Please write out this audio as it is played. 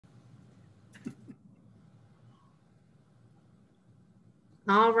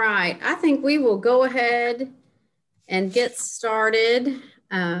All right, I think we will go ahead and get started.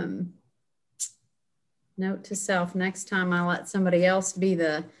 Note to self, next time I let somebody else be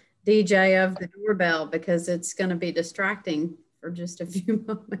the DJ of the doorbell because it's going to be distracting for just a few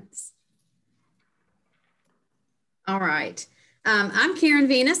moments. All right. I'm Karen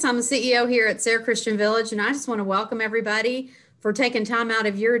Venus. I'm the CEO here at Sayre Christian Village, and I just want to welcome everybody for taking time out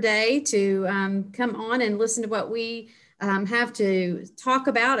of your day to come on and listen to what we have to talk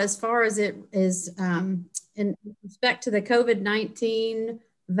about as far as it is in respect to the COVID-19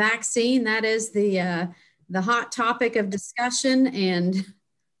 vaccine. That is the hot topic of discussion, and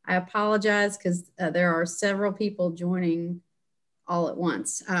I apologize because there are several people joining all at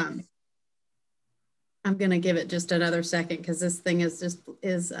once. I'm going to give it just another second because this thing is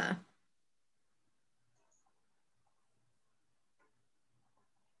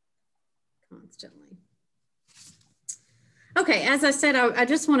constantly. Okay, as I said, I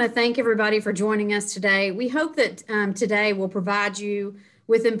just want to thank everybody for joining us today. We hope that today will provide you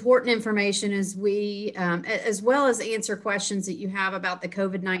with important information as we, as well as answer questions that you have about the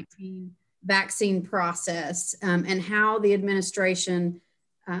COVID-19 vaccine process and how the administration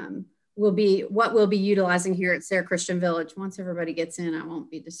what we'll be utilizing here at Sayre Christian Village. Once everybody gets in, I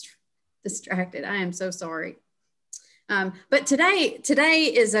won't be distracted. I am so sorry. But today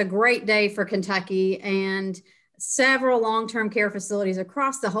is a great day for Kentucky, and several long-term care facilities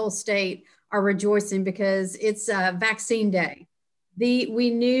across the whole state are rejoicing because it's vaccine day.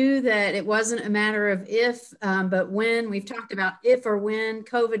 We knew that it wasn't a matter of if, but when. We've talked about if or when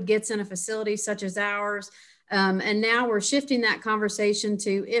COVID gets in a facility such as ours. And now we're shifting that conversation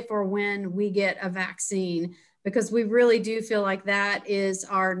to if or when we get a vaccine, because we really do feel like that is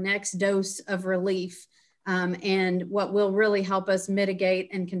our next dose of relief and what will really help us mitigate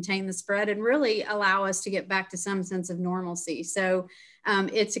and contain the spread and really allow us to get back to some sense of normalcy. So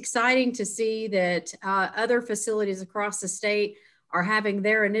it's exciting to see that other facilities across the state are having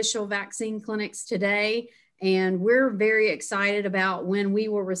their initial vaccine clinics today. And we're very excited about when we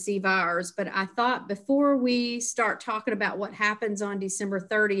will receive ours. But I thought before we start talking about what happens on December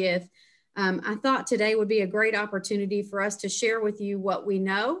 30th, I thought today would be a great opportunity for us to share with you what we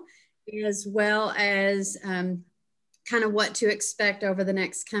know, as well as kind of what to expect over the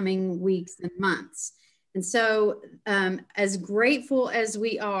next coming weeks and months. And so as grateful as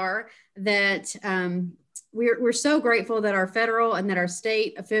we are that we're so grateful that our federal and that our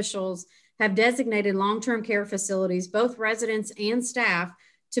state officials have designated long-term care facilities, both residents and staff,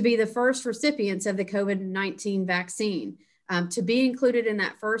 to be the first recipients of the COVID-19 vaccine. To be included in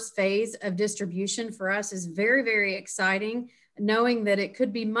that first phase of distribution for us is very, very exciting, knowing that it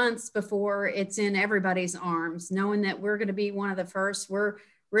could be months before it's in everybody's arms, knowing that we're going to be one of the first. We're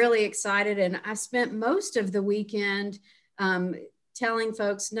really excited. And I spent most of the weekend telling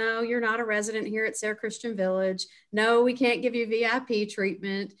folks, no, you're not a resident here at Sayre Christian Village. No, we can't give you VIP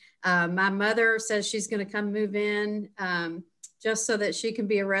treatment. My mother says she's going to come move in just so that she can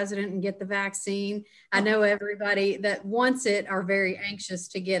be a resident and get the vaccine. I know everybody that wants it are very anxious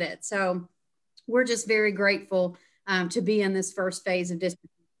to get it. So we're just very grateful to be in this first phase of distribution.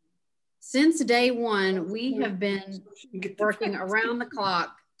 Since day one, we have been working around the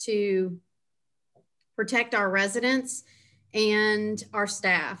clock to protect our residents and our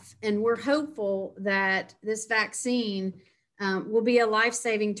staff. And we're hopeful that this vaccine will be a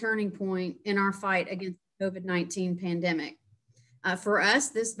life-saving turning point in our fight against the COVID-19 pandemic. For us,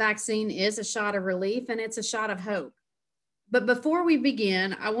 this vaccine is a shot of relief and it's a shot of hope. But before we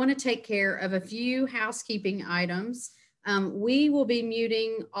begin, I want to take care of a few housekeeping items. We will be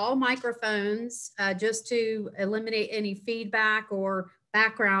muting all microphones just to eliminate any feedback or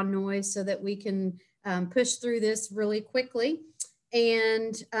background noise so that we can push through this really quickly.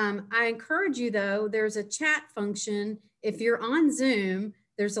 And I encourage you, though, there's a chat function. If you're on Zoom,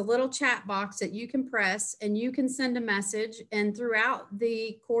 there's a little chat box that you can press and you can send a message. And throughout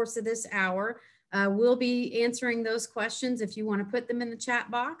the course of this hour, we'll be answering those questions if you want to put them in the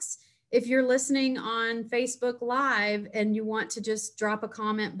chat box. If you're listening on Facebook Live and you want to just drop a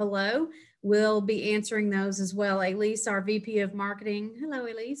comment below, we'll be answering those as well. Elise, our VP of Marketing, hello,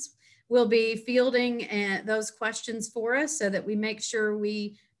 Elise, will be fielding those questions for us so that we make sure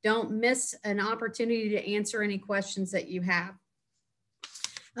we don't miss an opportunity to answer any questions that you have.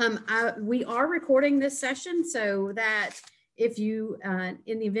 We are recording this session so that if you,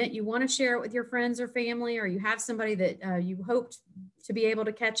 in the event you want to share it with your friends or family, or you have somebody that you hoped to be able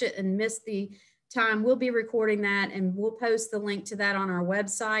to catch it and miss the time, we'll be recording that and we'll post the link to that on our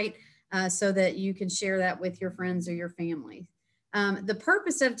website so that you can share that with your friends or your family. The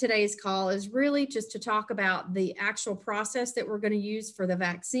purpose of today's call is really just to talk about the actual process that we're going to use for the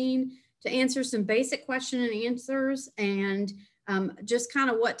vaccine, to answer some basic question and answers, and just kind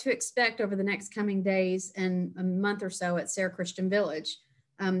of what to expect over the next coming days and a month or so at Sayre Christian Village.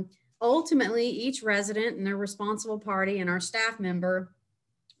 Ultimately, each resident and their responsible party and our staff member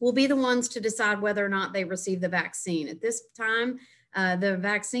will be the ones to decide whether or not they receive the vaccine. At this time, the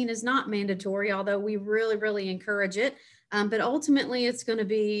vaccine is not mandatory, although we really encourage it. But ultimately, it's going to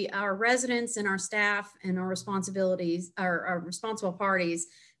be our residents and our staff and our responsibilities, our responsible parties'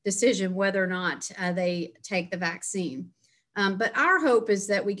 decision whether or not they take the vaccine. But our hope is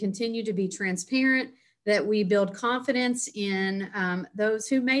that we continue to be transparent, that we build confidence in those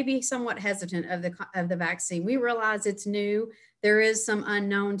who may be somewhat hesitant of the vaccine. We realize it's new. There is some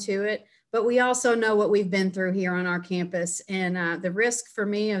unknown to it, but we also know what we've been through here on our campus. And the risk for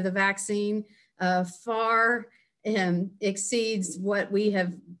me of the vaccine far exceeds what we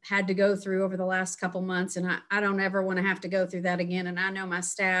have had to go through over the last couple months. And I don't ever want to have to go through that again. And I know my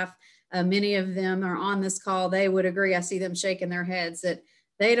staff, many of them are on this call, they would agree. I see them shaking their heads that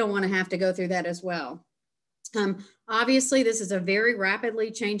they don't want to have to go through that as well. Obviously, this is a very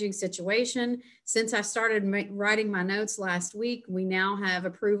rapidly changing situation. Since I started writing my notes last week, we now have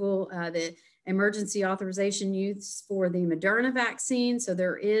approval, the emergency authorization use for the Moderna vaccine. So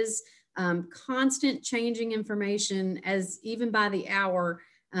there is constant changing information as even by the hour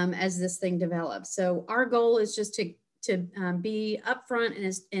as this thing develops. So our goal is just to be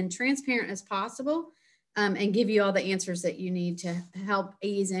upfront and transparent as possible and give you all the answers that you need to help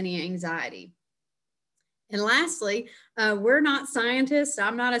ease any anxiety. And lastly, we're not scientists.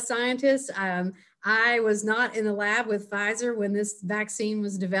 I'm not a scientist. I was not in the lab with Pfizer when this vaccine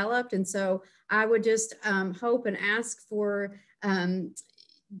was developed. And so I would just hope and ask for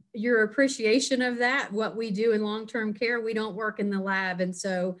your appreciation of that. What we do in long-term care, we don't work in the lab. And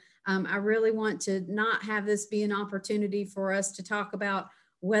so I really want to not have this be an opportunity for us to talk about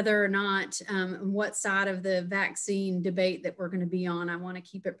whether or not, what side of the vaccine debate that we're going to be on. I want to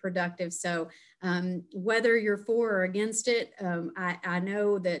keep it productive. So whether you're for or against it, I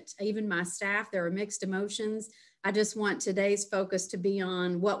know that even my staff, there are mixed emotions. I just want today's focus to be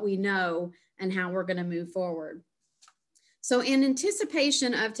on what we know and how we're going to move forward. So in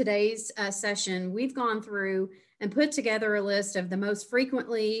anticipation of today's session, we've gone through and put together a list of the most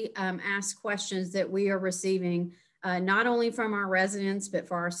frequently asked questions that we are receiving, not only from our residents, but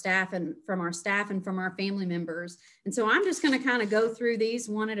for our staff and from our family members. And so I'm just going to kind of go through these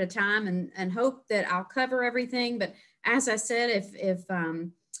one at a time and hope that I'll cover everything. But as I said, if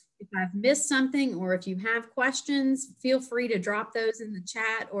I've missed something or if you have questions, feel free to drop those in the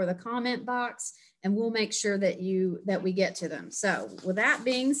chat or the comment box, and we'll make sure that we get to them. So with that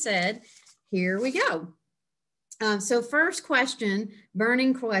being said, here we go. So first question,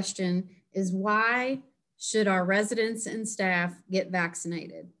 burning question, is why should our residents and staff get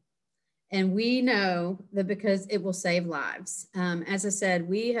vaccinated? And we know that because it will save lives. As I said,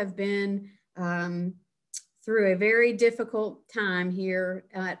 we have been through a very difficult time here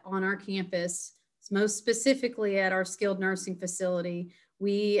on our campus, most specifically at our skilled nursing facility.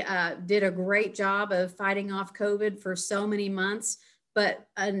 We did a great job of fighting off COVID for so many months. But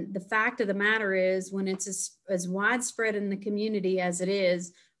the fact of the matter is, when it's as widespread in the community as it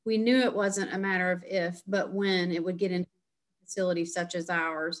is, we knew it wasn't a matter of if, but when it would get into facilities such as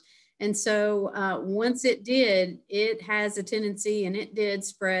ours. And so once it did, it has a tendency, and it did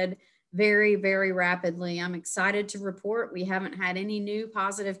spread very rapidly. I'm excited to report we haven't had any new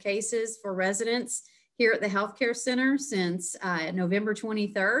positive cases for residents here at the healthcare center since November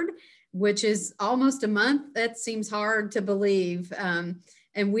 23rd, which is almost a month. That seems hard to believe.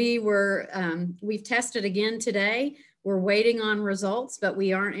 And we've tested again today. We're waiting on results, but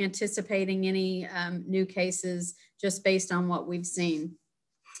we aren't anticipating any new cases just based on what we've seen.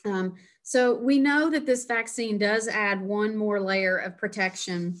 So we know that this vaccine does add one more layer of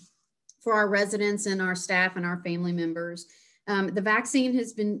protection for our residents and our staff and our family members. The vaccine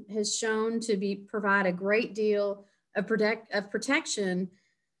has shown to provide a great deal of protection,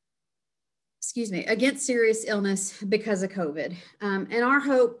 against serious illness because of COVID. And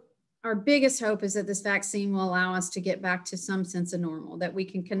our biggest hope is that this vaccine will allow us to get back to some sense of normal, that we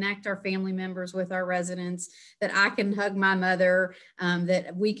can connect our family members with our residents, that I can hug my mother,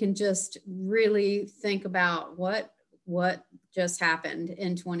 that we can just really think about what just happened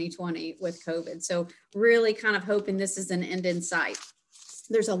in 2020 with COVID. So really kind of hoping this is an end in sight.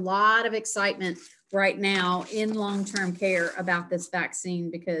 There's a lot of excitement right now in long-term care about this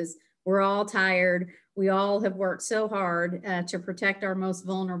vaccine because we're all tired. We all have worked so hard to protect our most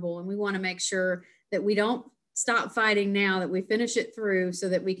vulnerable, and we want to make sure that we don't stop fighting now, that we finish it through so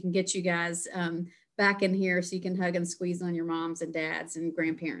that we can get you guys back in here so you can hug and squeeze on your moms and dads and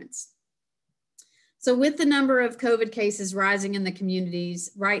grandparents. So with the number of COVID cases rising in the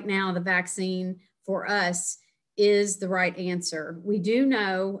communities, right now the vaccine for us is the right answer. We do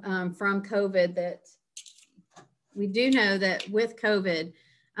know from COVID that, with COVID,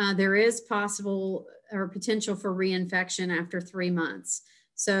 there is possible or potential for reinfection after 3 months.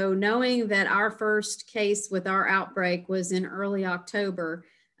 So knowing that our first case with our outbreak was in early October,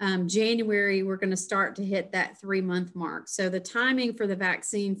 January, we're going to start to hit that 3-month mark. So the timing for the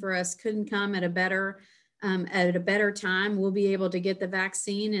vaccine for us couldn't come at a better time. We'll be able to get the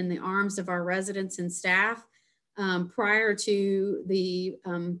vaccine in the arms of our residents and staff prior to the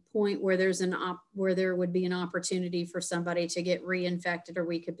point where there would be an opportunity for somebody to get reinfected, or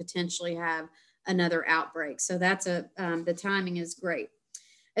we could potentially have another outbreak. So that's the timing is great.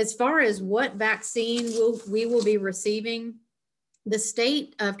 As far as what vaccine we will be receiving, the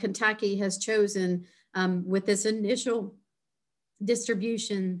state of Kentucky has chosen with this initial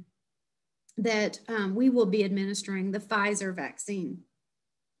distribution that we will be administering the Pfizer vaccine.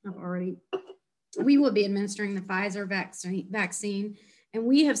 We will be administering the Pfizer vaccine, and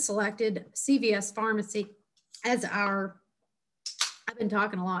we have selected CVS Pharmacy as our, I've been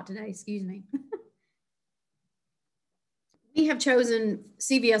talking a lot today, excuse me. We have chosen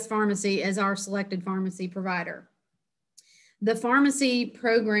CVS Pharmacy as our selected pharmacy provider. The pharmacy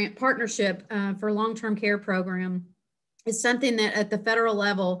program partnership for long-term care program is something that at the federal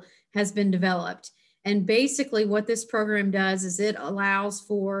level has been developed. And basically what this program does is it allows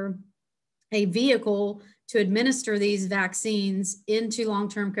for a vehicle to administer these vaccines into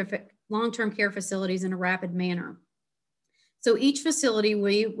long-term care facilities in a rapid manner. So each facility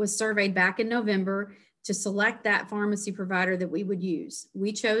was surveyed back in November to select that pharmacy provider that we would use.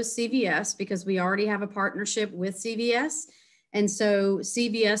 We chose CVS because we already have a partnership with CVS. And so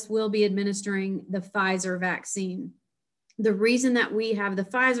CVS will be administering the Pfizer vaccine. The reason that we have the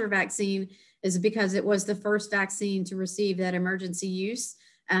Pfizer vaccine is because it was the first vaccine to receive that emergency use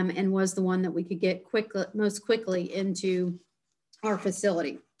and was the one that we could get most quickly into our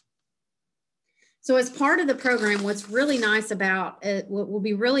facility. So as part of the program, what's really nice about it, what will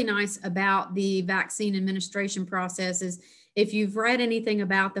be really nice about the vaccine administration process is if you've read anything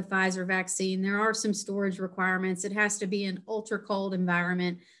about the Pfizer vaccine, there are some storage requirements. It has to be an ultra cold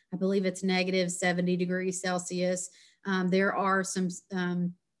environment. I believe it's -70 degrees Celsius. There are some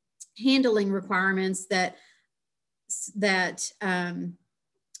handling requirements that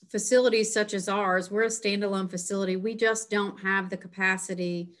facilities such as ours, we're a standalone facility, we just don't have the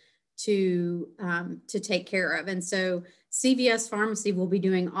capacity to take care of. And so CVS Pharmacy will be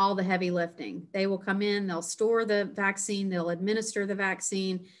doing all the heavy lifting. They will come in, they'll store the vaccine, they'll administer the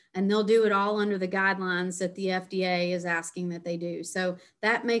vaccine, and they'll do it all under the guidelines that the FDA is asking that they do. So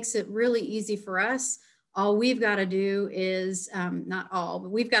that makes it really easy for us. All we've got to do is, not all,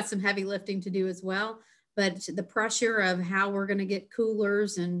 but we've got some heavy lifting to do as well. But the pressure of how we're going to get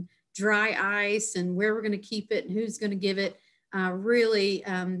coolers and dry ice and where we're going to keep it and who's going to give it, really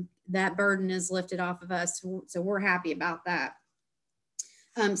that burden is lifted off of us. So we're happy about that.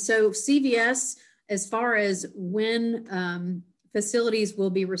 So CVS, as far as when facilities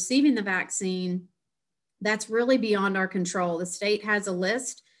will be receiving the vaccine, that's really beyond our control. The state has a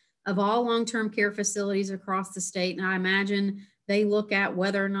list of all long-term care facilities across the state. And I imagine they look at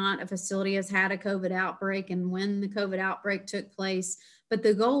whether or not a facility has had a COVID outbreak and when the COVID outbreak took place. But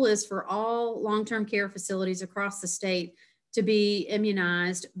the goal is for all long-term care facilities across the state to be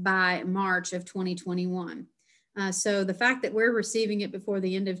immunized by March of 2021. So the fact that we're receiving it before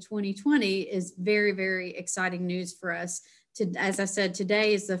the end of 2020 is very, very exciting news for us. As I said,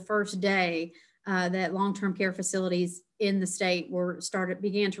 today is the first day that long-term care facilities in the state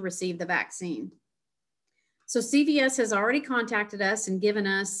began to receive the vaccine. So CVS has already contacted us and given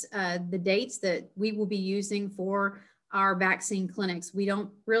us the dates that we will be using for our vaccine clinics. We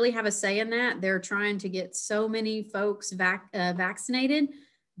don't really have a say in that. They're trying to get so many folks vaccinated.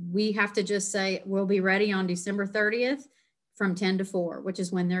 We have to just say, we'll be ready on December 30th from 10 to 4, which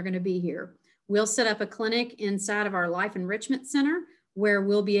is when they're going to be here. We'll set up a clinic inside of our Life Enrichment Center where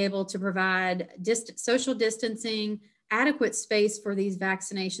we'll be able to provide social distancing, adequate space for these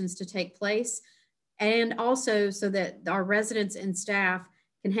vaccinations to take place, and also so that our residents and staff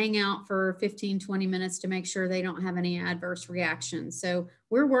can hang out for 15, 20 minutes to make sure they don't have any adverse reactions. So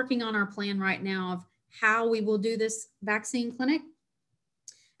we're working on our plan right now of how we will do this vaccine clinic,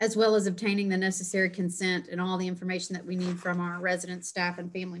 as well as obtaining the necessary consent and all the information that we need from our residents, staff,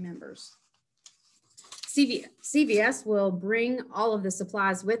 and family members. CVS will bring all of the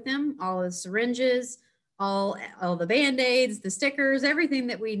supplies with them, all of the syringes, all the Band-Aids, the stickers, everything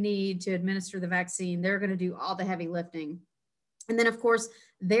that we need to administer the vaccine. They're going to do all the heavy lifting. And then, of course,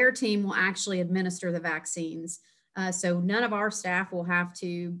 their team will actually administer the vaccines. So none of our staff will have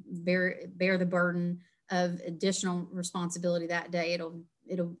to bear the burden of additional responsibility that day.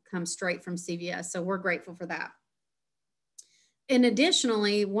 It'll come straight from CVS. So we're grateful for that. And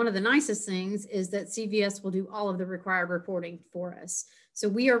additionally, one of the nicest things is that CVS will do all of the required reporting for us. So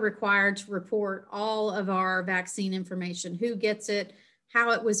we are required to report all of our vaccine information, who gets it,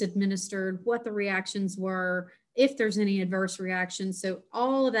 how it was administered, what the reactions were, if there's any adverse reactions. So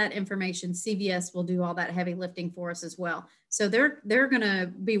all of that information, CVS will do all that heavy lifting for us as well. So they're going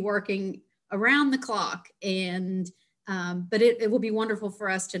to be working around the clock, and but it will be wonderful for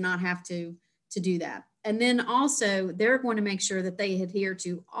us to not have to do that. And then also they're going to make sure that they adhere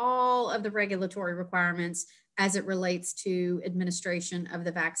to all of the regulatory requirements as it relates to administration of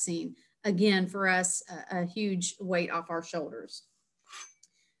the vaccine. Again, for us, a huge weight off our shoulders.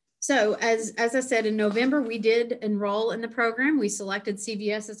 So as I said, in November, we did enroll in the program. We selected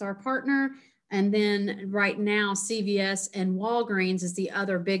CVS as our partner. And then right now, CVS and Walgreens is the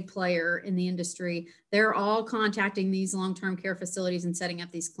other big player in the industry. They're all contacting these long-term care facilities and setting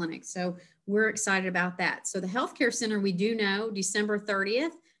up these clinics. So we're excited about that. So the healthcare center, we do know December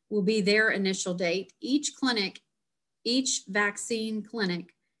 30th will be their initial date. Each clinic, each vaccine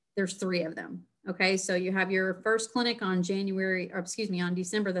clinic, there's 3 of them. Okay, so you have your first clinic on on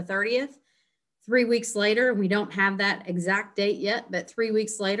December the 30th. 3 weeks later, we don't have that exact date yet, but 3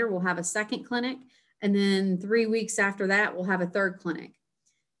 weeks later, we'll have a second clinic. And then 3 weeks after that, we'll have a third clinic.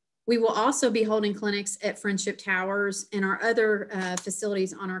 We will also be holding clinics at Friendship Towers and our other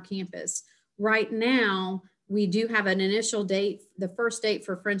facilities on our campus. Right now, we do have an initial date, the first date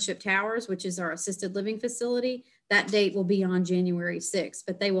for Friendship Towers, which is our assisted living facility. That date will be on January 6th,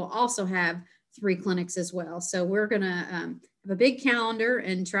 but they will also have 3 clinics as well. So we're going to have a big calendar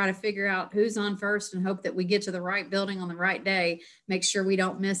and try to figure out who's on first and hope that we get to the right building on the right day, make sure we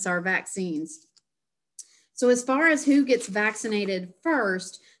don't miss our vaccines. So as far as who gets vaccinated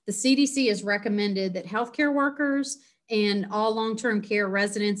first, the CDC has recommended that healthcare workers and all long-term care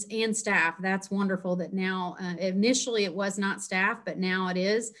residents and staff. That's wonderful that now, initially it was not staff, but now it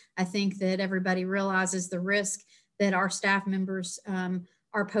is. I think that everybody realizes the risk that our staff members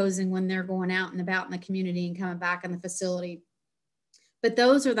are posing when they're going out and about in the community and coming back in the facility. But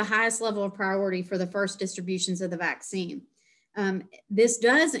those are the highest level of priority for the first distributions of the vaccine. This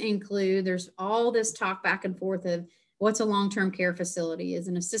does include, there's all this talk back and forth of what's a long-term care facility? Is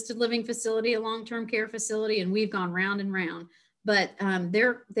an assisted living facility a long-term care facility? And we've gone round and round, but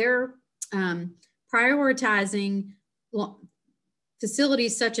they're prioritizing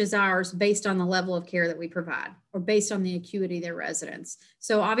facilities such as ours based on the level of care that we provide or based on the acuity of their residents.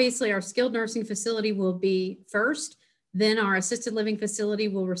 So obviously our skilled nursing facility will be first, then our assisted living facility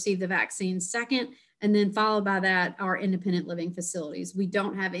will receive the vaccine second, and then followed by that, our independent living facilities. We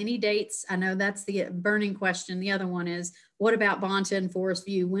don't have any dates. I know that's the burning question. The other one is, what about Bonta and Forest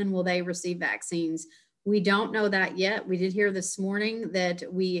View? When will they receive vaccines? We don't know that yet. We did hear this morning that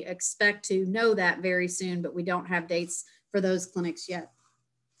we expect to know that very soon, but we don't have dates for those clinics yet.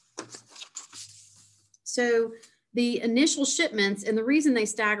 So the initial shipments, and the reason they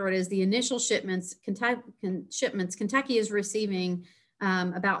stagger it is the initial shipments, Kentucky is receiving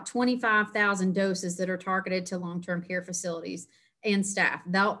about 25,000 doses that are targeted to long-term care facilities and staff.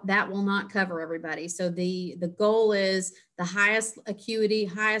 That will not cover everybody. So the goal is the highest acuity,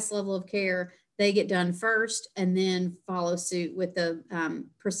 highest level of care, they get done first and then follow suit with the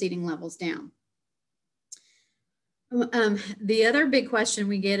preceding levels down. The other big question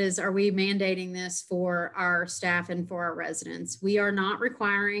we get is, are we mandating this for our staff and for our residents? We are not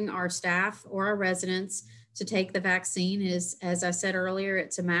requiring our staff or our residents to take the vaccine. As I said earlier,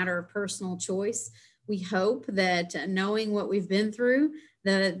 it's a matter of personal choice. We hope that knowing what we've been through,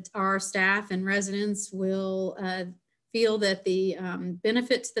 that our staff and residents will feel that the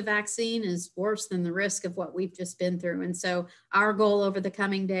benefit to the vaccine is worse than the risk of what we've just been through. And so our goal over the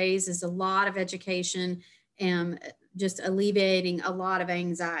coming days is a lot of education and just alleviating a lot of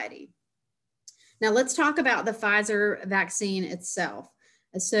anxiety. Now let's talk about the Pfizer vaccine itself.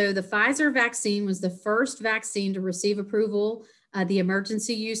 So the Pfizer vaccine was the first vaccine to receive approval, the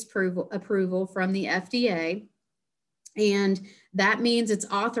emergency use approval from the FDA. And that means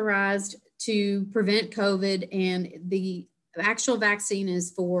it's authorized to prevent COVID, and the actual vaccine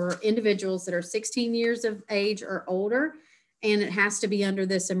is for individuals that are 16 years of age or older, and it has to be under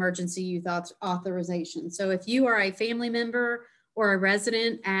this emergency use authorization. So if you are a family member or a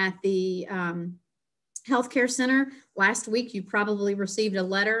resident at the healthcare center, last week you probably received a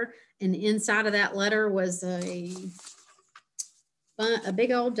letter And inside of that letter was a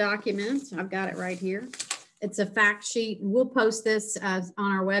big old document. I've got it right here. It's a fact sheet. We'll post this on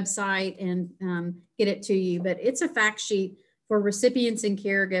our website and get it to you, but it's a fact sheet for recipients and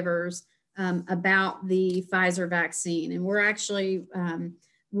caregivers about the Pfizer vaccine. And we're actually,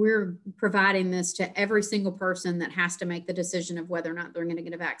 we're providing this to every single person that has to make the decision of whether or not they're going to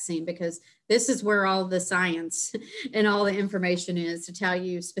get a vaccine, because this is where all the science and all the information is to tell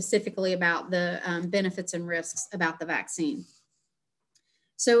you specifically about the benefits and risks about the vaccine.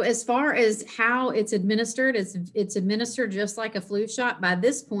 So as far as how it's administered, it's administered just like a flu shot. By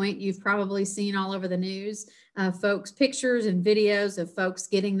this point, you've probably seen all over the news, folks, pictures and videos of folks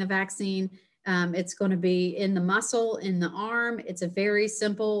getting the vaccine. It's going to be in the muscle, in the arm. It's a very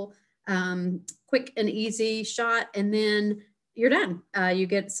simple, quick and easy shot. And then you're done. You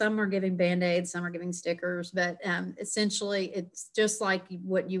get, some are giving Band-Aids, some are giving stickers, but essentially it's just like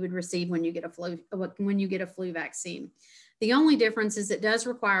what you would receive when you get a flu vaccine. The only difference is it does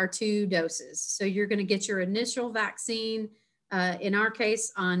require 2 doses. So you're going to get your initial vaccine, in our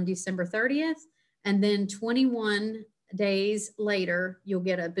case, on December 30th, and then 21 days later, you'll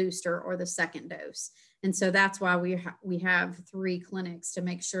get a booster or the second dose. And so that's why we have 3 clinics to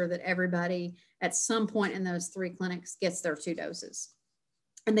make sure that everybody at some point in those 3 clinics gets their 2 doses.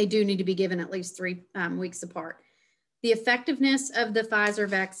 And they do need to be given at least 3 weeks apart. The effectiveness of the Pfizer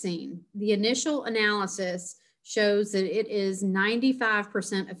vaccine, the initial analysis shows that it is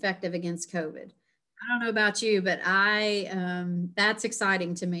 95% effective against COVID. I don't know about you, but that's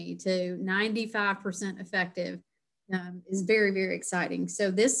exciting to me too. 95% effective is very, very exciting.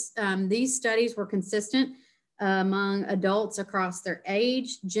 So these studies were consistent among adults across their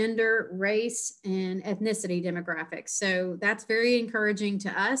age, gender, race, and ethnicity demographics. So that's very encouraging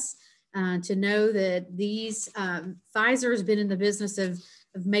to us to know that these Pfizer has been in the business of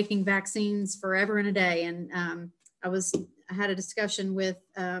making vaccines forever and a day. And I had a discussion with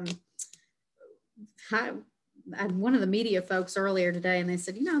one of the media folks earlier today, and they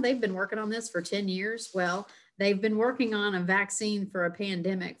said, you know, they've been working on this for 10 years. Well, they've been working on a vaccine for a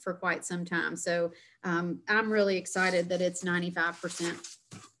pandemic for quite some time. So I'm really excited that it's 95%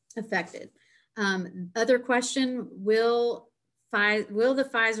 effective. Other question, will the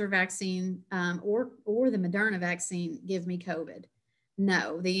Pfizer vaccine or the Moderna vaccine give me COVID?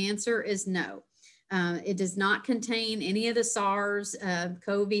 No, the answer is no. It does not contain any of the SARS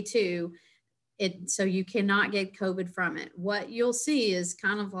CoV-2, so you cannot get COVID from it. What you'll see is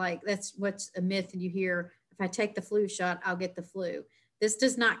kind of like, that's what's a myth you hear, if I take the flu shot, I'll get the flu. This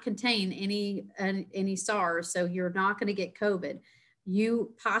does not contain any SARS, so you're not going to get COVID.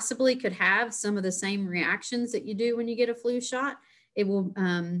 You possibly could have some of the same reactions that you do when you get a flu shot. It will,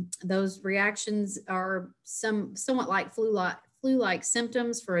 those reactions are somewhat like flu-like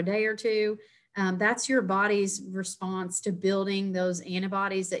symptoms for a day or two. That's your body's response to building those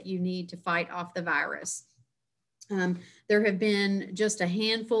antibodies that you need to fight off the virus. There have been just a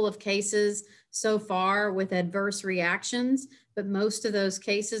handful of cases so far with adverse reactions, but most of those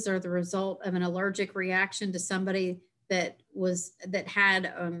cases are the result of an allergic reaction to somebody that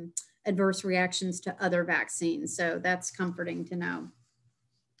had adverse reactions to other vaccines. So that's comforting to know.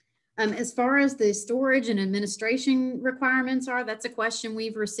 As far as the storage and administration requirements are, that's a question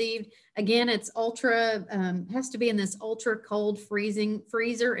we've received. Again, it's has to be in this ultra cold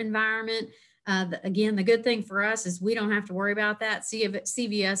freezer environment. Again, the good thing for us is we don't have to worry about that.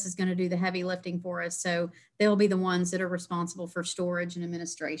 CVS is going to do the heavy lifting for us. So they'll be the ones that are responsible for storage and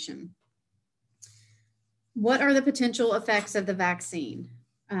administration. What are the potential effects of the vaccine?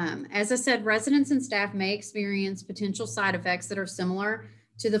 As I said, residents and staff may experience potential side effects that are similar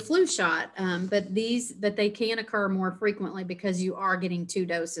to the flu shot, but they can occur more frequently because you are getting 2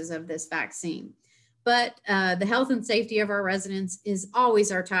 doses of this vaccine. But the health and safety of our residents is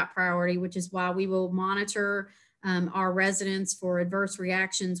always our top priority, which is why we will monitor our residents for adverse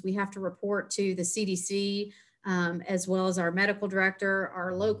reactions. We have to report to the CDC, as well as our medical director,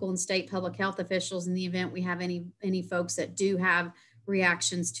 our local and state public health officials in the event we have any folks that do have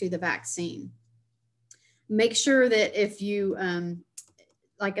reactions to the vaccine. Make sure that if you,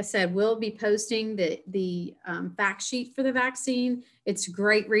 like I said, we'll be posting the fact sheet for the vaccine. It's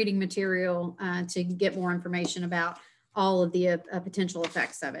great reading material to get more information about all of the potential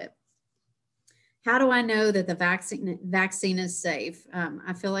effects of it. How do I know that the vaccine is safe?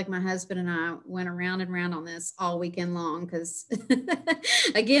 I feel like my husband and I went around and around on this all weekend long because,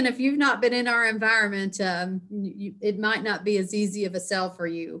 again, if you've not been in our environment, it might not be as easy of a sell for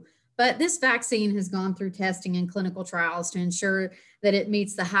you. But this vaccine has gone through testing and clinical trials to ensure that it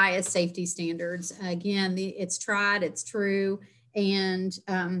meets the highest safety standards. Again, it's tried, it's true, and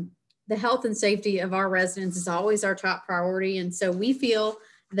the health and safety of our residents is always our top priority. And so we feel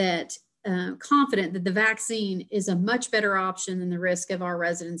that confident that the vaccine is a much better option than the risk of our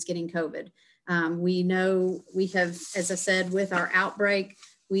residents getting COVID. We know we have, as I said, with our outbreak,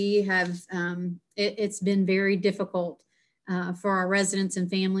 we have, it's been very difficult for our residents and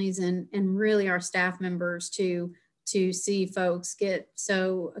families and really our staff members to see folks get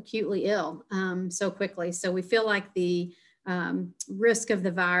so acutely ill so quickly. So we feel like the risk of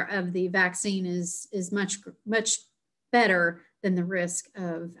the vaccine is much better than the risk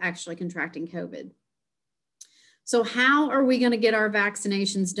of actually contracting COVID. So how are we going to get our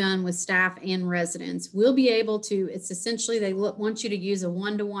vaccinations done with staff and residents? We'll be able to, it's essentially, they want you to use a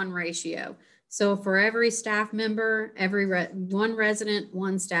 1-to-1 ratio. So for every staff member, one resident,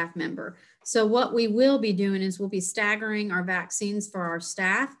 one staff member. So what we will be doing is we'll be staggering our vaccines for our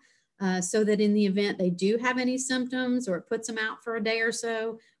staff so that in the event they do have any symptoms or it puts them out for a day or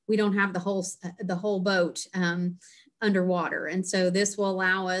so, we don't have the whole boat underwater. And so this will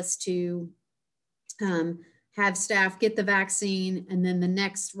allow us to have staff get the vaccine, and then the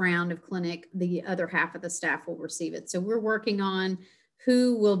next round of clinic, the other half of the staff will receive it. So we're working on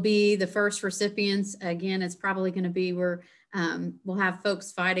who will be the first recipients. Again, it's probably going to be we'll have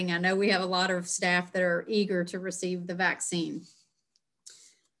folks fighting. I know we have a lot of staff that are eager to receive the vaccine.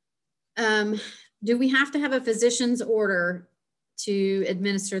 Do we have to have a physician's order to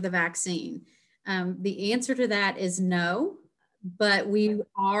administer the vaccine? The answer to that is no, but we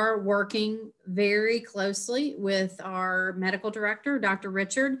are working very closely with our medical director, Dr.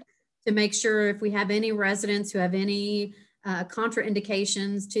 Richard, to make sure if we have any residents who have any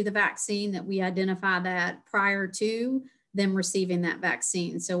contraindications to the vaccine, that we identify that prior to them receiving that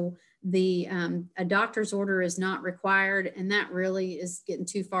vaccine. So a doctor's order is not required, and that really is getting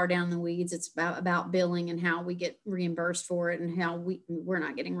too far down the weeds. It's about billing and how we get reimbursed for it, and how we're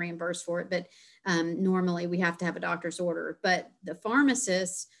not getting reimbursed for it, but normally we have to have a doctor's order. But the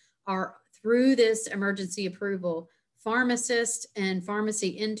pharmacists are, through this emergency approval, pharmacists and pharmacy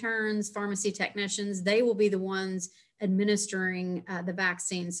interns, pharmacy technicians, they will be the ones administering the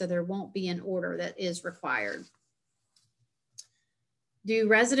vaccine, so there won't be an order that is required. Do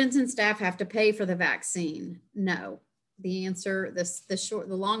residents and staff have to pay for the vaccine? No. The answer, the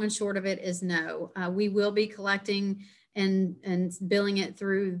long and short of it is no. We will be collecting and billing it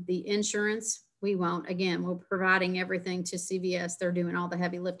through the insurance. We won't. Again, we're providing everything to CVS. They're doing all the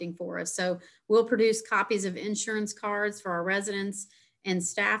heavy lifting for us. So we'll produce copies of insurance cards for our residents and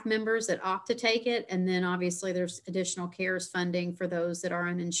staff members that opt to take it. And then obviously there's additional CARES funding for those that are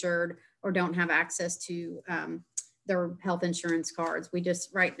uninsured or don't have access to their health insurance cards. We just,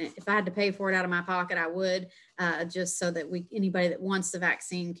 if I had to pay for it out of my pocket, I would, just so that anybody that wants the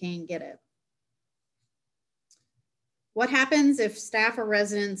vaccine can get it. What happens if staff or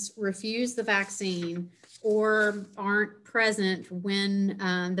residents refuse the vaccine or aren't present when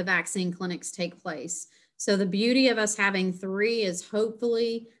the vaccine clinics take place? So the beauty of us having 3 is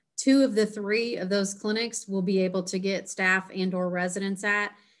hopefully 2 of the 3 of those clinics will be able to get staff and or residents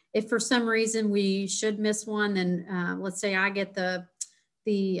at. If for some reason we should miss one, then let's say I get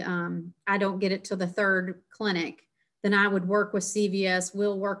I don't get it to the 3rd clinic, then I would work with CVS,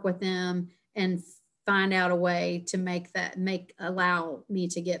 we'll work with them and find out a way to allow me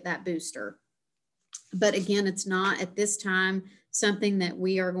to get that booster. But again, it's not at this time something that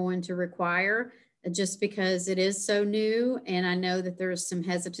we are going to require, just because it is so new. And I know that there's some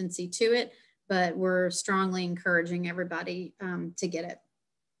hesitancy to it, but we're strongly encouraging everybody to get it.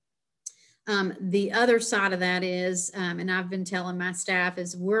 The other side of that is, and I've been telling my staff,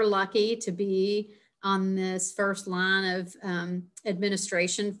 is we're lucky to be on this first line of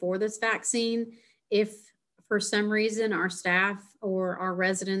administration for this vaccine. If for some reason our staff or our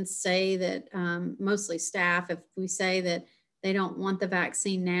residents say that, mostly staff, if we say that they don't want the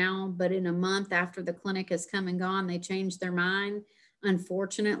vaccine now, but in a month after the clinic has come and gone, they change their mind,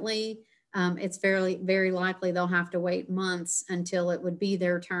 unfortunately, it's very likely they'll have to wait months until it would be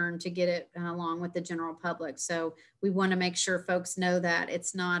their turn to get it along with the general public. So we want to make sure folks know that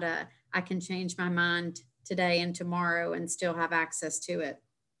it's not I can change my mind today and tomorrow and still have access to it.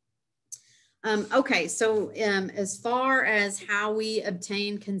 Okay, so as far as how we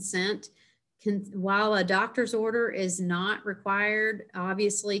obtain consent, while a doctor's order is not required,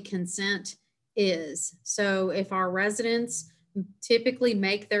 obviously consent is. So if our residents typically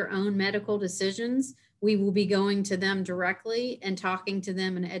make their own medical decisions, we will be going to them directly and talking to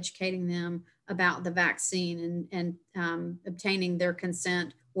them and educating them about the vaccine and obtaining their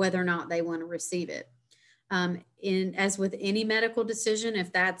consent, whether or not they want to receive it. As with any medical decision,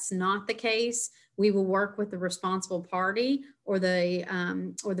 if that's not the case, we will work with the responsible party or the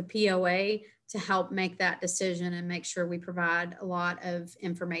POA to help make that decision and make sure we provide a lot of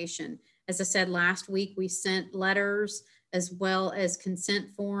information. As I said, last week we sent letters as well as consent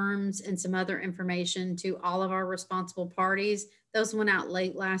forms and some other information to all of our responsible parties. Those went out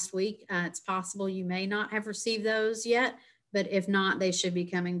late last week. It's possible you may not have received those yet, but if not, they should be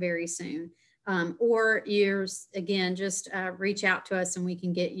coming very soon. Or yours, again, just reach out to us and we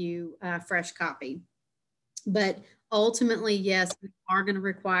can get you a fresh copy. But ultimately, yes, we are going to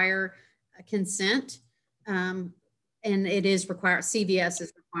require consent. And it is required, CVS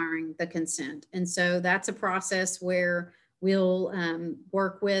is requiring the consent. And so that's a process where we'll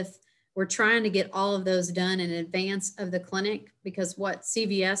work with, we're trying to get all of those done in advance of the clinic, because what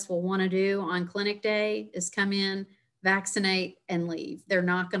CVS will want to do on clinic day is come in, vaccinate, and leave. They're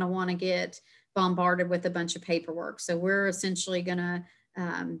not going to want to get bombarded with a bunch of paperwork. So we're essentially going to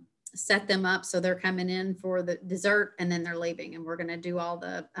set them up so they're coming in for the dessert and then they're leaving, and we're going to do all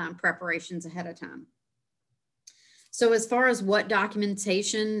the preparations ahead of time. So as far as what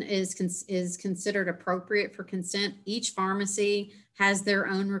documentation is considered appropriate for consent, each pharmacy has their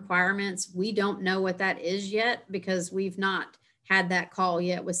own requirements. We don't know what that is yet because we've not had that call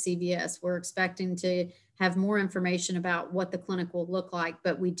yet with CVS. We're expecting to have more information about what the clinic will look like,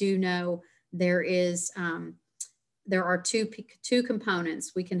 but we do know there are two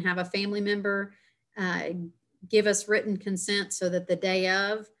components. We can have a family member give us written consent so that the day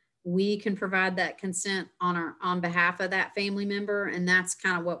of, we can provide that consent on behalf of that family member. And that's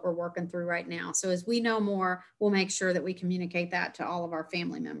kind of what we're working through right now. So as we know more, we'll make sure that we communicate that to all of our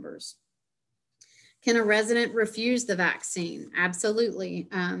family members. Can a resident refuse the vaccine? Absolutely.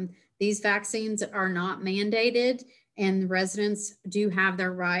 These vaccines are not mandated, and residents do have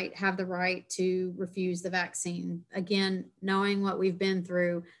the right to refuse the vaccine. Again, knowing what we've been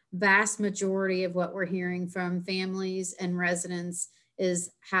through, vast majority of what we're hearing from families and residents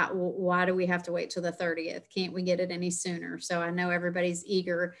is why do we have to wait till the 30th? Can't we get it any sooner? So I know everybody's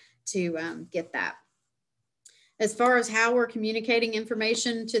eager to get that. As far as how we're communicating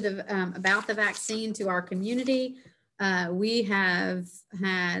information to about the vaccine to our community, we have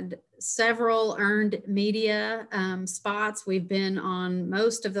had several earned media spots. We've been on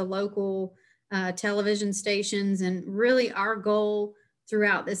most of the local television stations, and really our goal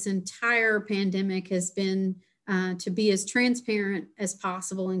throughout this entire pandemic has been to be as transparent as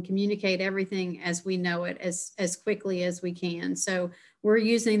possible and communicate everything as we know it as quickly as we can. So we're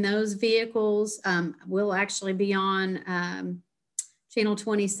using those vehicles. We'll actually be on Channel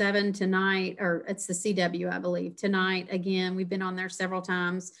 27 tonight, or it's the CW, I believe, tonight. Again, we've been on there several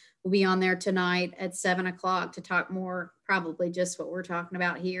times. We'll be on there tonight at 7 o'clock to talk more, probably just what we're talking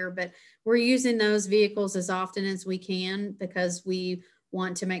about here. But we're using those vehicles as often as we can because we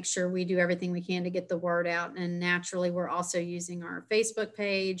want to make sure we do everything we can to get the word out. And naturally, we're also using our Facebook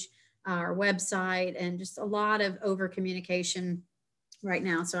page, our website, and just a lot of over communication right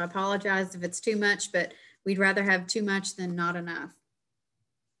now. So I apologize if it's too much, but we'd rather have too much than not enough.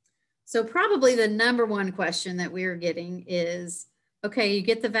 So probably the number one question that we're getting is, okay, you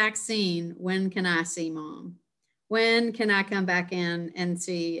get the vaccine, when can I see mom? When can I come back in and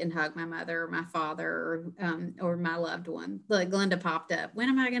see and hug my mother or my father or my loved one? Look, Glenda popped up. When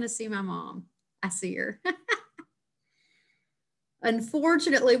am I going to see my mom? I see her.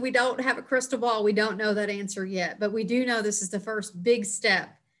 Unfortunately, we don't have a crystal ball. We don't know that answer yet, but we do know this is the first big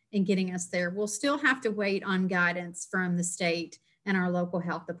step in getting us there. We'll still have to wait on guidance from the state and our local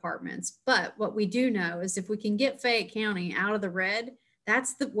health departments. But what we do know is if we can get Fayette County out of the red,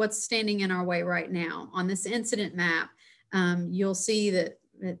 that's what's standing in our way right now. On this incident map, you'll see that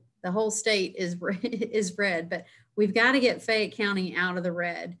the whole state is red, but we've got to get Fayette County out of the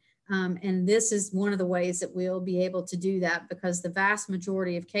red. And this is one of the ways that we'll be able to do that because the vast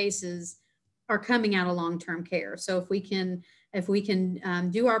majority of cases are coming out of long-term care. So if we can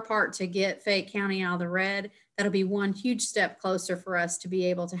do our part to get Fayette County out of the red, that'll be one huge step closer for us to be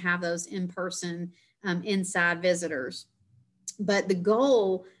able to have those in-person inside visitors. But the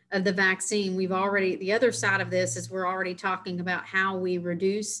goal of the vaccine, the other side of this is we're already talking about how we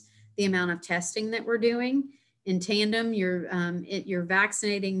reduce the amount of testing that we're doing. In tandem, you're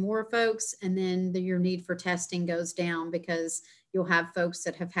vaccinating more folks, and then your need for testing goes down because you'll have folks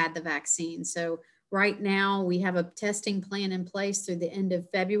that have had the vaccine. So right now we have a testing plan in place through the end of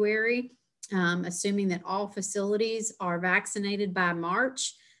February, assuming that all facilities are vaccinated by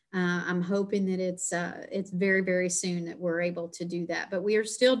March. I'm hoping that it's very, very soon that we're able to do that. But we are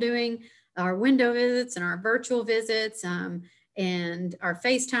still doing our window visits and our virtual visits. and our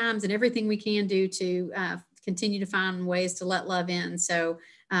FaceTimes and everything we can do to continue to find ways to let love in. So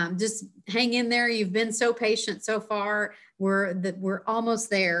just hang in there. You've been so patient so far. We're almost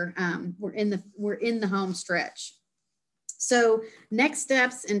there. We're in the home stretch. So next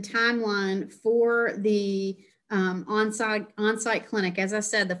steps and timeline for the on-site clinic. As I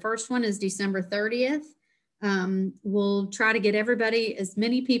said, the first one is December 30th. We'll try to get everybody, as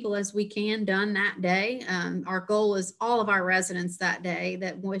many people as we can, done that day. Our goal is all of our residents that day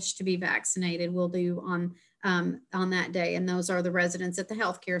that wish to be vaccinated will do on that day. And those are the residents at the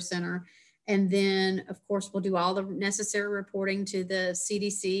healthcare center. And then, of course, we'll do all the necessary reporting to the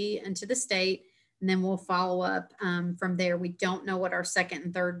CDC and to the state. And then we'll follow up from there. We don't know what our second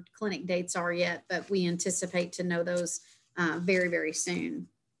and third clinic dates are yet, but we anticipate to know those very, very soon.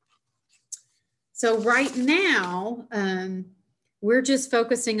 So right now, we're just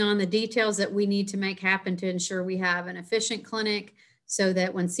focusing on the details that we need to make happen to ensure we have an efficient clinic so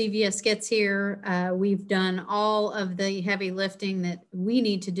that when CVS gets here, we've done all of the heavy lifting that we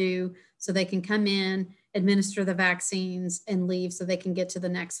need to do so they can come in, administer the vaccines, and leave so they can get to the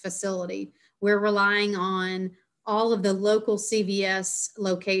next facility. We're relying on all of the local CVS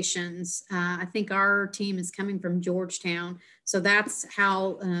locations. I think our team is coming from Georgetown. So that's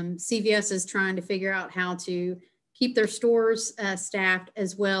how CVS is trying to figure out how to keep their stores staffed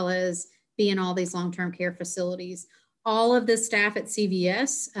as well as be in all these long-term care facilities. All of the staff at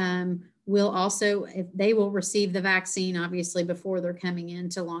CVS will also, they will receive the vaccine, obviously, before they're coming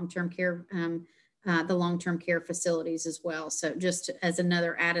into long-term care, the long-term care facilities as well. So just as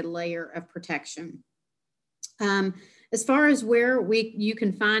another added layer of protection. As far as where you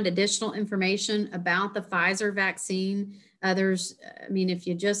can find additional information about the Pfizer vaccine, if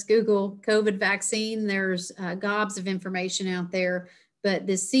you just Google COVID vaccine, there's gobs of information out there, but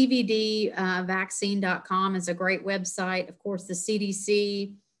the cvdvaccine.com is a great website. Of course, the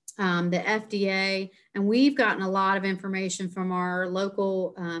CDC, the FDA, and we've gotten a lot of information from our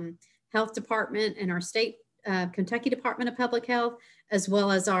local health department and our state Kentucky Department of Public Health, as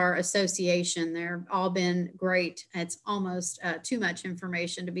well as our association. They've all been great. It's almost too much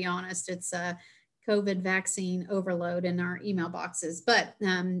information, to be honest. It's a COVID vaccine overload in our email boxes. But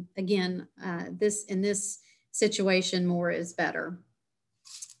again, in this situation, more is better.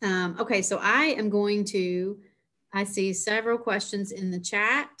 Okay, so I see several questions in the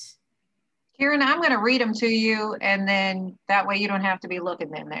chat. Karen, I'm going to read them to you, and then that way you don't have to be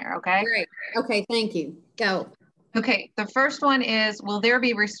looking in there, okay? Great. Okay, thank you. Go. Okay, the first one is, will there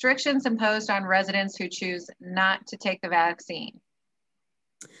be restrictions imposed on residents who choose not to take the vaccine?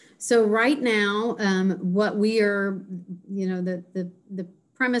 So right now, what we are, the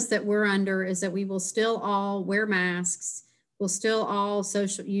premise that we're under is that we will still all wear masks. We'll still all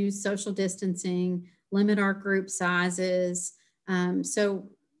use social distancing, limit our group sizes.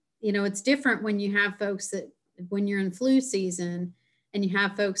 It's different when you have folks that, when you're in flu season and you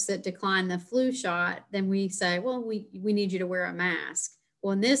have folks that decline the flu shot, then we say, well, we need you to wear a mask.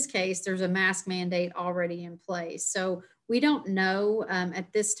 Well, in this case, there's a mask mandate already in place. So we don't know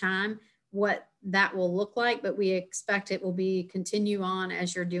at this time what that will look like, but we expect it will continue on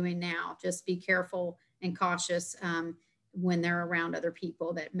as you're doing now. Just be careful and cautious when they're around other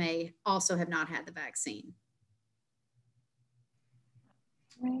people that may also have not had the vaccine.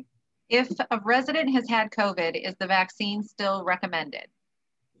 If a resident has had COVID, is the vaccine still recommended?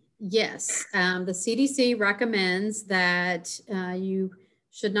 Yes, the CDC recommends that you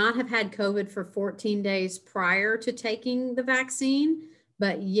should not have had COVID for 14 days prior to taking the vaccine.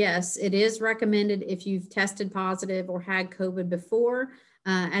 But yes, it is recommended if you've tested positive or had COVID before.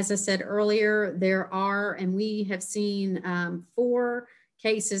 As I said earlier, there are, and we have seen 4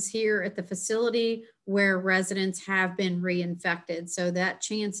 cases here at the facility where residents have been reinfected. So that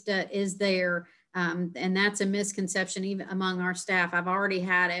chance is there. And that's a misconception even among our staff. I've already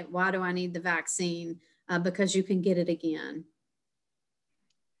had it. Why do I need the vaccine? Because you can get it again.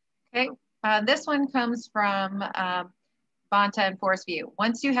 Okay, this one comes from Bonta and Forest View.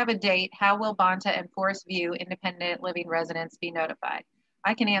 Once you have a date, how will Bonta and Forest View independent living residents be notified?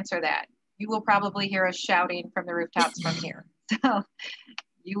 I can answer that. You will probably hear us shouting from the rooftops from here. So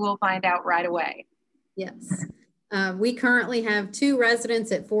you will find out right away. Yes. We currently have 2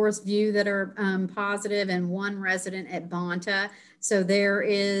 residents at Forest View that are positive and 1 resident at Bonta. So there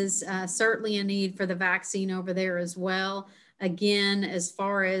is certainly a need for the vaccine over there as well. Again, as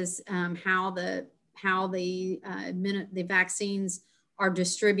far as how the vaccines are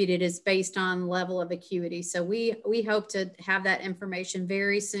distributed is based on level of acuity. So we hope to have that information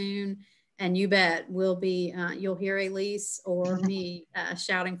very soon. And you bet we'll be, you'll hear Elise or me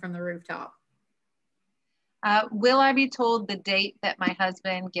shouting from the rooftop. Will I be told the date that my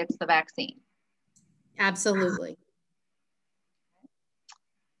husband gets the vaccine? Absolutely.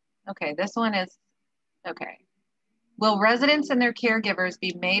 Okay, this one is, okay. Will residents and their caregivers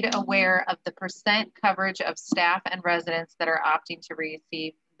be made aware of the percent coverage of staff and residents that are opting to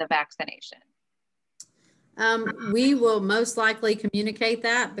receive the vaccination? We will most likely communicate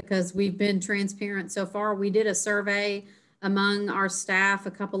that because we've been transparent so far. We did a survey among our staff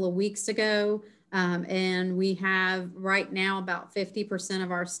a couple of weeks ago, and we have right now about 50%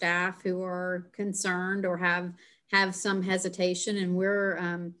 of our staff who are concerned or have some hesitation, and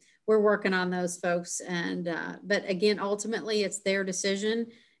we're working on those folks. And but again, ultimately, it's their decision.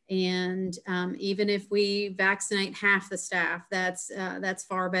 And even if we vaccinate half the staff, that's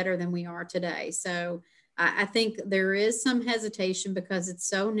far better than we are today. So I think there is some hesitation because it's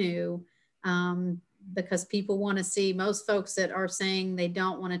so new, because people want to see, most folks that are saying they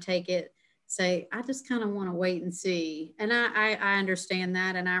don't want to take it say, I just kind of want to wait and see. And I understand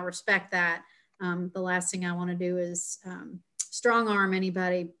that and I respect that. The last thing I want to do is strong arm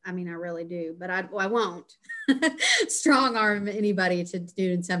anybody. I mean, I really do, but I won't strong arm anybody to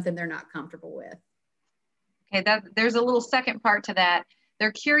do something they're not comfortable with. Okay, there's a little second part to that.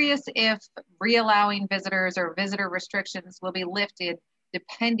 They're curious if reallowing visitors or visitor restrictions will be lifted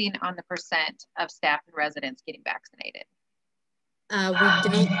depending on the percent of staff and residents getting vaccinated.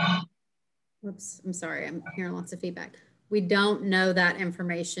 We don't, whoops, I'm sorry, I'm hearing lots of feedback. We don't know that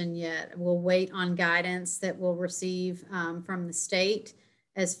information yet. We'll wait on guidance that we'll receive from the state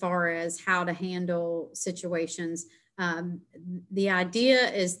as far as how to handle situations. The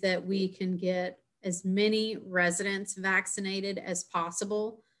idea is that we can get as many residents vaccinated as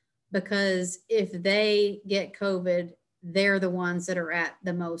possible, because if they get COVID, they're the ones that are at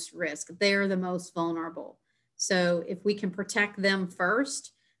the most risk. They're the most vulnerable. So if we can protect them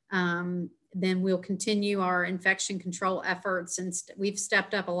first, then we'll continue our infection control efforts. And we've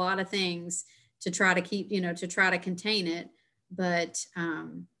stepped up a lot of things to try to keep, to try to contain it. But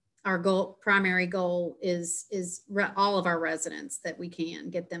our primary goal is all of our residents that we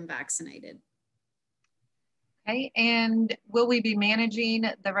can get them vaccinated. Okay, and will we be managing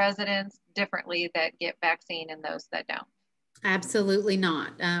the residents differently that get vaccine and those that don't? Absolutely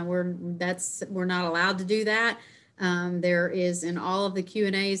not. We're not allowed to do that. There is, in all of the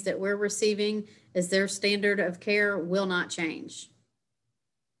Q&As that we're receiving, is their standard of care will not change.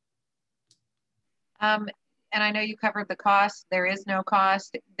 And I know you covered the cost. There is no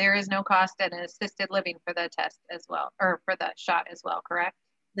cost. There is no cost in assisted living for the test as well, or for the shot as well, correct?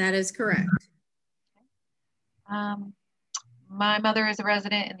 That is correct. My mother is a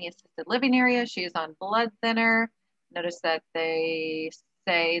resident in the assisted living area. She is on blood thinner. Notice that they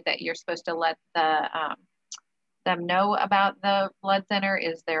say that you're supposed to let them know about the blood thinner.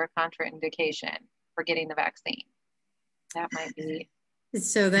 Is there a contraindication for getting the vaccine? That might be.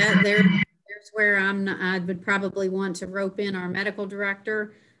 So there's where I would probably want to rope in our medical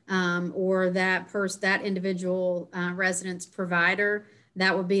director or that individual resident's provider.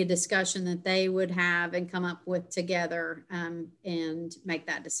 That would be a discussion that they would have and come up with together and make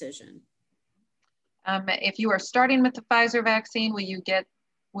that decision. If you are starting with the Pfizer vaccine,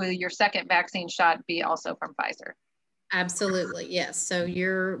 will your second vaccine shot be also from Pfizer? Absolutely, yes. So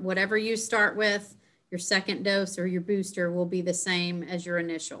whatever you start with, your second dose or your booster will be the same as your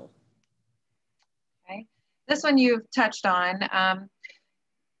initial. Okay. This one you've touched on.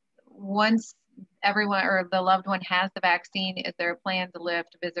 Once everyone or the loved one has the vaccine, is there a plan to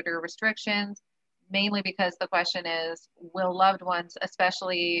lift visitor restrictions? Mainly because the question is, will loved ones,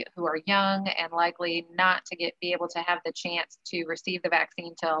 especially who are young and likely not to be able to have the chance to receive the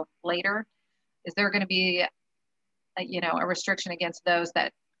vaccine till later, is there going to be a restriction against those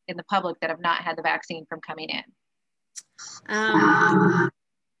that in the public that have not had the vaccine from coming in?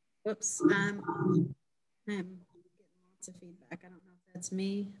 Whoops. I'm getting lots of feedback. I don't know if that's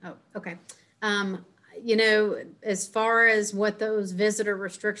me. Oh, okay. As far as what those visitor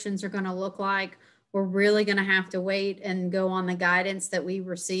restrictions are going to look like, we're really going to have to wait and go on the guidance that we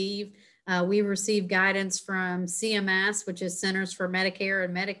receive. We receive guidance from CMS, which is Centers for Medicare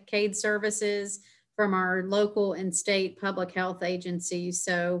and Medicaid Services, from our local and state public health agencies.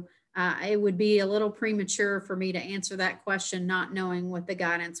 So it would be a little premature for me to answer that question, not knowing what the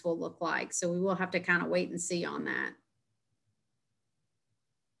guidance will look like. So we will have to kind of wait and see on that.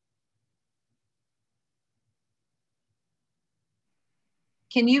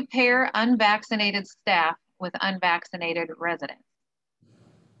 Can you pair unvaccinated staff with unvaccinated residents?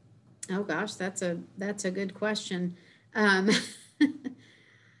 Oh gosh, that's a good question.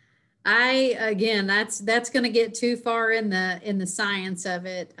 Again, that's going to get too far in the science of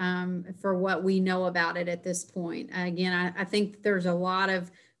it, for what we know about it at this point. Again, I think there's a lot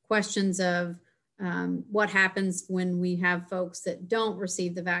of questions of what happens when we have folks that don't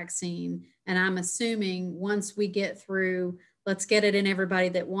receive the vaccine. And I'm assuming once we get through, let's get it in everybody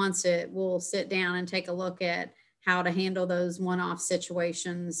that wants it, we'll sit down and take a look at how to handle those one-off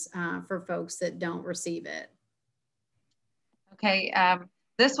situations for folks that don't receive it. Okay.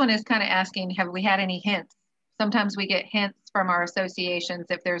 This one is kind of asking, have we had any hints? Sometimes we get hints from our associations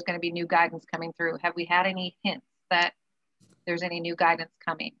if there's going to be new guidance coming through. Have we had any hints that there's any new guidance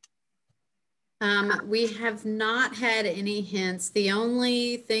coming? We have not had any hints. The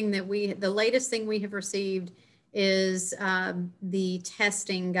only thing that the latest thing we have received is the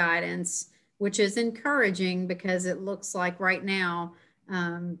testing guidance, which is encouraging because it looks like right now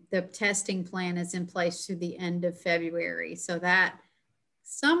the testing plan is in place through the end of February. So that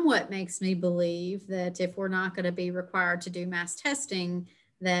somewhat makes me believe that if we're not going to be required to do mass testing,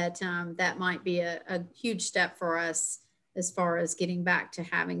 that that might be a huge step for us as far as getting back to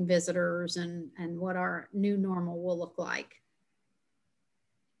having visitors and what our new normal will look like.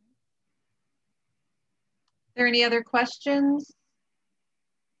 Are there any other questions?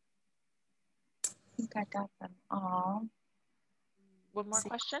 I think I got them all. One more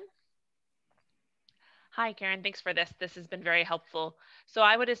question. Hi, Karen. Thanks for this. This has been very helpful. So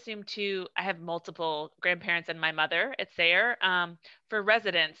I would assume too, I have multiple grandparents and my mother at Sayre. For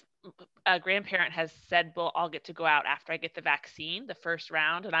residents, a grandparent has said, well, I'll get to go out after I get the vaccine, the first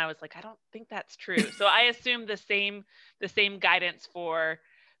round. And I was like, I don't think that's true. So I assume the same guidance for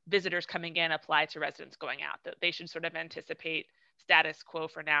visitors coming in apply to residents going out, that they should sort of anticipate status quo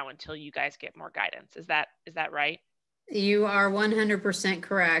for now until you guys get more guidance. Is that right? You are 100%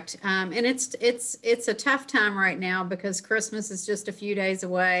 correct. And it's a tough time right now because Christmas is just a few days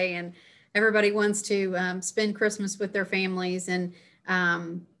away and everybody wants to spend Christmas with their families. And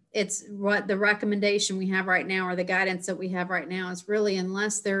it's what the recommendation we have right now, or the guidance that we have right now, is really,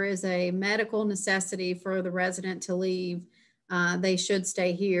 unless there is a medical necessity for the resident to leave, they should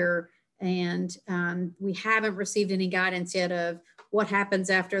stay here. And we haven't received any guidance yet of what happens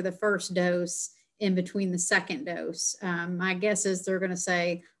after the first dose in between the second dose. My guess is they're going to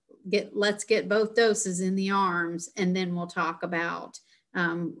say, let's get both doses in the arms, and then we'll talk about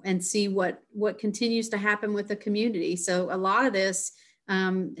and see what continues to happen with the community. So a lot of this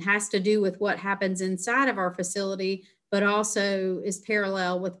has to do with what happens inside of our facility, but also is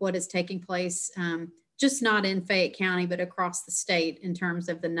parallel with what is taking place, just not in Fayette County, but across the state in terms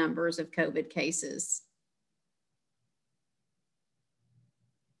of the numbers of COVID cases.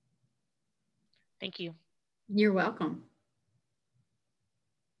 Thank you. You're welcome.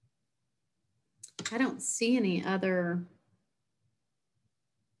 I don't see any other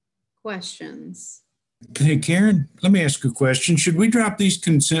questions. Hey, Karen, let me ask you a question. Should we drop these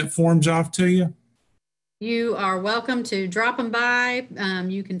consent forms off to you? You are welcome to drop them by.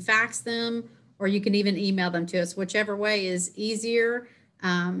 You can fax them, or you can even email them to us, whichever way is easier.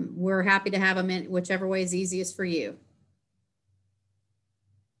 We're happy to have them in whichever way is easiest for you.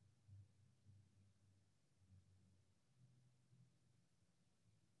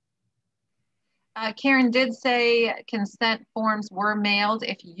 Karen did say consent forms were mailed.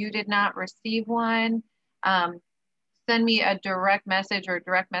 If you did not receive one, send me a direct message or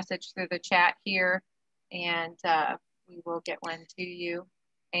direct message through the chat here, and we will get one to you.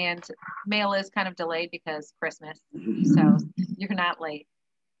 And mail is kind of delayed because Christmas, so you're not late.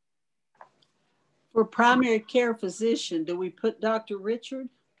 For primary care physician, do we put Dr. Richard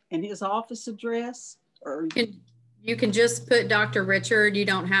and his office address? Or you can just put Dr. Richard. You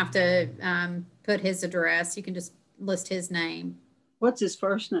don't have to put his address. You can just list his name. What's his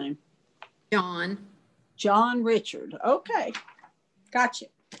first name? John. John Richard. Okay. Gotcha.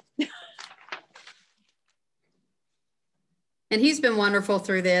 And he's been wonderful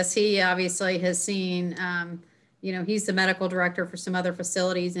through this. He obviously has seen, you know, he's the medical director for some other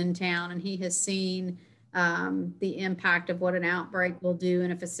facilities in town, and he has seen the impact of what an outbreak will do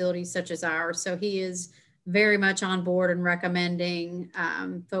in a facility such as ours. So he is very much on board and recommending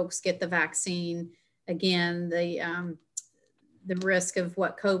folks get the vaccine. Again, the risk of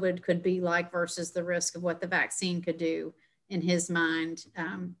what COVID could be like versus the risk of what the vaccine could do. In his mind,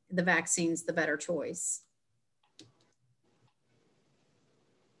 the vaccine's the better choice.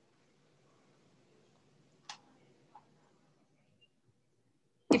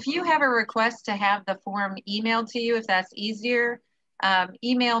 If you have a request to have the form emailed to you, if that's easier,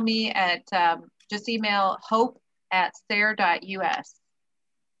 email me at, just email hope@sayre.us.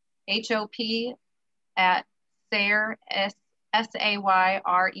 HOP@Sayre,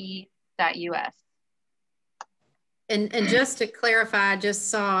 sayre.us. And just to clarify, I just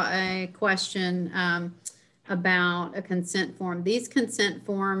saw a question about a consent form. These consent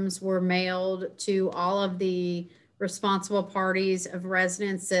forms were mailed to all of the responsible parties of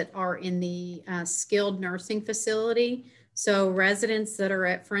residents that are in the skilled nursing facility. So residents that are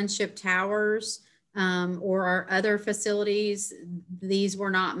at Friendship Towers or our other facilities, these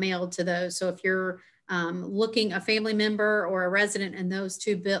were not mailed to those. So if you're looking, a family member or a resident in those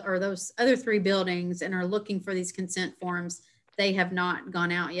those other 3 buildings and are looking for these consent forms, they have not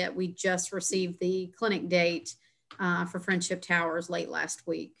gone out yet. We just received the clinic date for Friendship Towers late last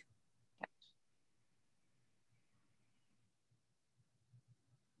week.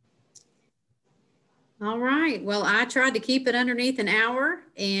 All right. Well, I tried to keep it underneath an hour,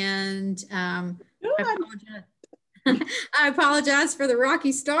 and I apologize for the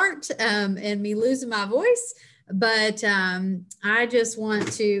rocky start and me losing my voice. But I just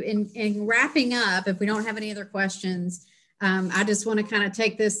want to, in wrapping up, if we don't have any other questions, I just want to kind of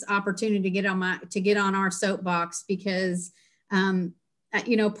take this opportunity to get on our soapbox because,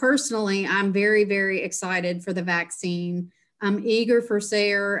 you know, personally, I'm very, very excited for the vaccine. I'm eager for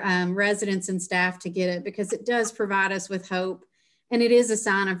Sayre residents and staff to get it because it does provide us with hope, and it is a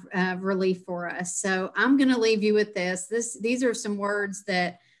sign of relief for us. So I'm going to leave you with this. These are some words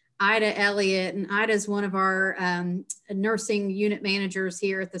that Ida Elliott, and Ida is one of our nursing unit managers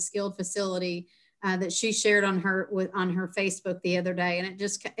here at the skilled facility, that she shared on her Facebook the other day, and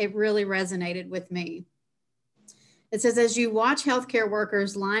it really resonated with me. It says, as you watch healthcare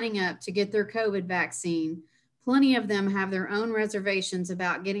workers lining up to get their COVID vaccine, plenty of them have their own reservations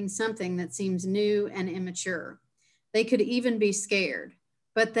about getting something that seems new and immature. They could even be scared,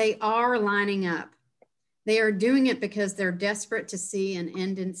 but they are lining up. They are doing it because they're desperate to see an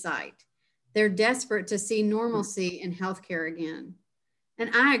end in sight. They're desperate to see normalcy in healthcare again. And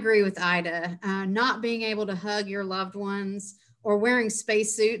I agree with Ida, not being able to hug your loved ones or wearing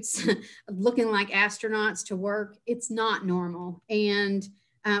spacesuits, looking like astronauts to work, it's not normal. And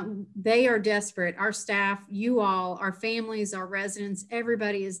they are desperate. Our staff, you all, our families, our residents,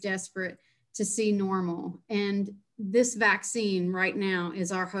 everybody is desperate to see normal. And this vaccine right now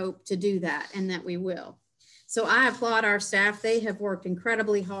is our hope to do that, and that we will. So I applaud our staff. They have worked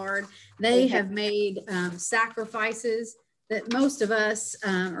incredibly hard. They have made sacrifices that most of us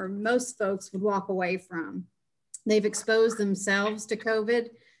or most folks would walk away from. They've exposed themselves to COVID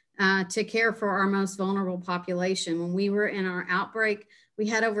to care for our most vulnerable population. When we were in our outbreak, we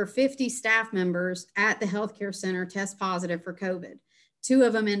had over 50 staff members at the healthcare center test positive for COVID. 2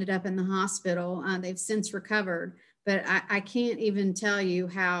 of them ended up in the hospital. They've since recovered, but I can't even tell you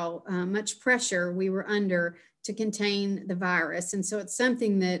how much pressure we were under to contain the virus. And so it's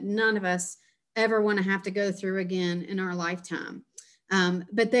something that none of us ever want to have to go through again in our lifetime.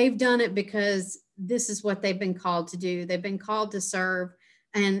 But they've done it because this is what they've been called to do. They've been called to serve,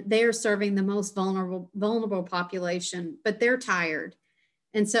 and they're serving the most vulnerable population, but they're tired.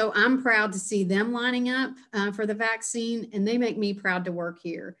 And so I'm proud to see them lining up for the vaccine, and they make me proud to work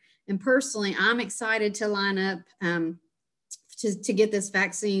here. And personally, I'm excited to line up to get this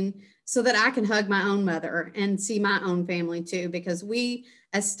vaccine so that I can hug my own mother and see my own family too, because we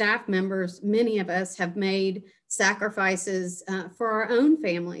as staff members, many of us have made sacrifices for our own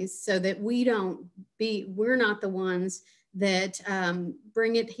families so that we're not the ones that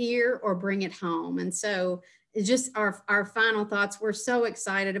bring it here or bring it home. And so it's just our final thoughts. We're so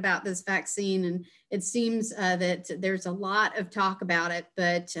excited about this vaccine, and it seems that there's a lot of talk about it,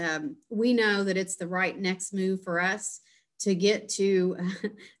 but we know that it's the right next move for us to get to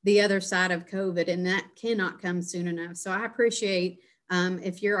the other side of COVID, and that cannot come soon enough. So I appreciate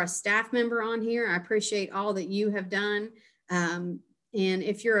if you're a staff member on here, I appreciate all that you have done. And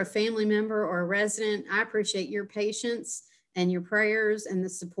if you're a family member or a resident, I appreciate your patience and your prayers and the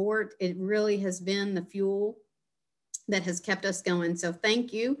support. It really has been the fuel that has kept us going. So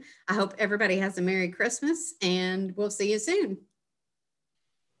thank you. I hope everybody has a Merry Christmas, and we'll see you soon.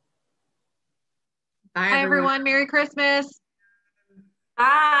 Bye, everyone. Merry Christmas.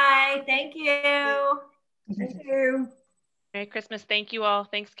 Bye. Thank you. Thank you. Merry Christmas. Thank you all.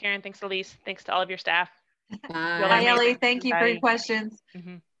 Thanks, Karen. Thanks, Elise. Thanks to all of your staff. Bye. Bye, Ellie. Thank you for your questions.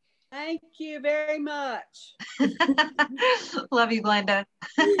 Mm-hmm. Thank you very much. Love you, Glenda.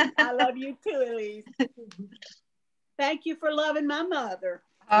 I love you too, Elise. Thank you for loving my mother.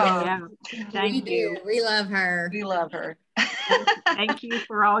 Oh, Yeah. Thank you. We love her. We love her. Thank you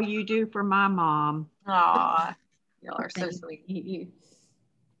for all you do for my mom. Aw, y'all are so sweet.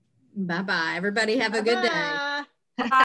 Bye-bye. Everybody have a good day. Bye.